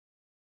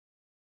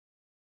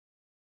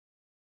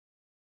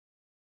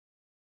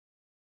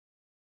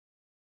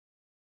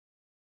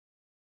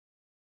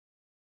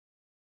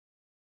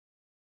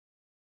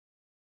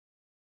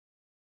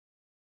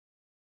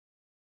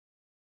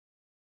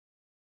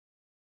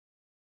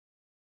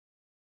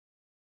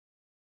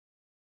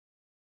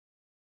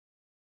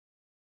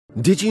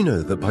Did you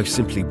know that by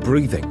simply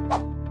breathing,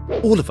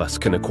 all of us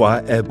can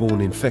acquire airborne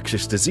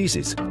infectious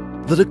diseases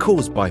that are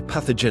caused by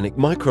pathogenic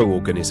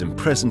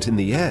microorganisms present in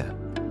the air?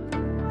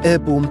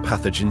 Airborne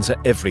pathogens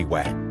are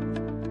everywhere,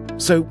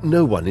 so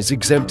no one is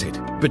exempted,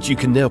 but you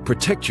can now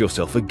protect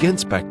yourself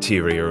against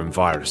bacteria and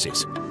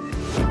viruses.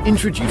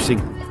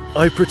 Introducing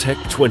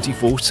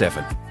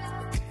iPROTECT24/7.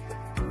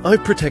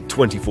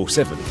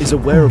 iPROTECT24/7 is a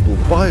wearable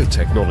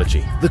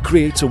biotechnology that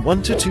creates a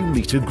 1 to 2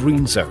 meter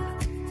green zone,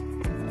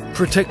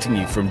 protecting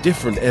you from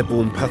different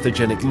airborne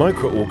pathogenic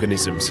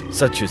microorganisms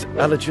such as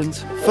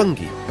allergens,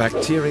 fungi,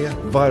 bacteria,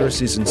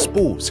 viruses and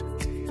spores,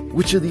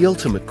 which are the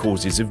ultimate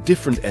causes of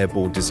different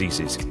airborne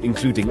diseases,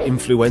 including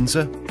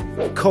influenza,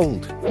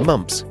 cold,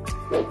 mumps,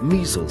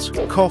 measles,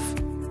 cough,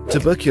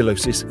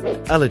 tuberculosis,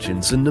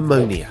 allergens and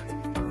pneumonia.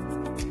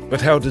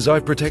 But how does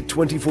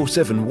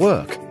iPROTECT24/7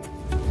 work?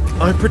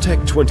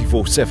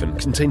 iPROTECT24/7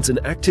 contains an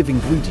active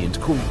ingredient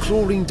called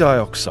chlorine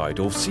dioxide,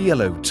 or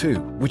ClO2,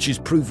 which is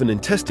proven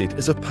and tested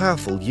as a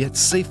powerful yet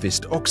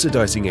safest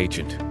oxidizing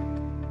agent.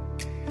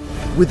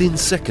 Within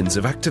seconds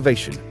of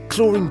activation,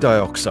 chlorine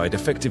dioxide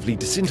effectively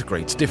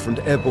disintegrates different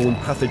airborne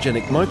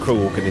pathogenic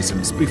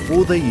microorganisms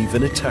before they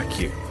even attack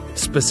you.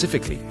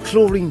 Specifically,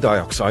 chlorine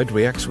dioxide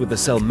reacts with the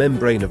cell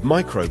membrane of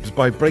microbes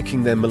by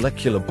breaking their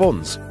molecular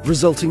bonds,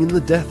 resulting in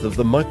the death of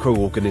the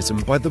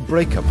microorganism by the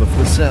breakup of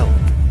the cell.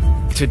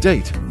 To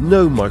date,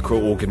 no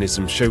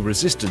microorganisms show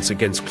resistance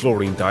against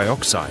chlorine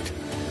dioxide.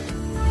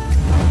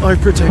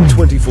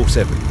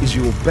 iPROTECT24/7 is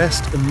your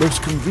best and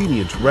most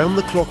convenient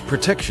round-the-clock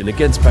protection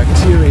against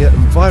bacteria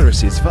and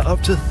viruses for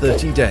up to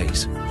 30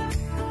 days.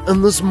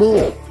 And there's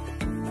more!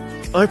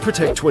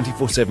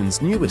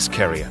 iPROTECT24/7's newest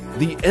carrier,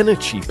 the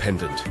Ener-Chi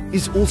Pendant,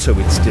 is also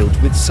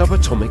instilled with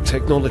subatomic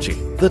technology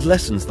that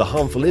lessens the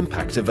harmful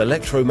impact of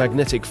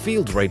electromagnetic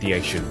field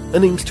radiation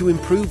and aims to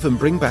improve and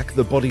bring back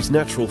the body's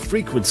natural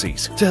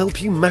frequencies to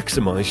help you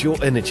maximize your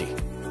energy.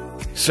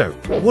 So,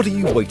 what are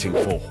you waiting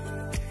for?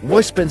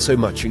 Why spend so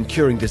much in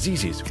curing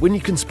diseases when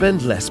you can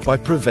spend less by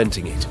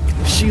preventing it?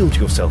 Shield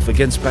yourself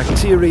against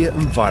bacteria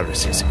and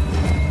viruses.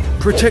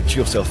 Protect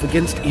yourself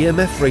against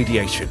EMF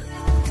radiation.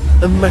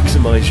 And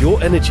maximize your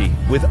energy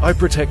with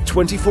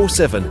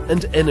iPROTECT24/7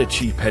 and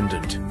Ener-Chi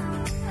Pendant.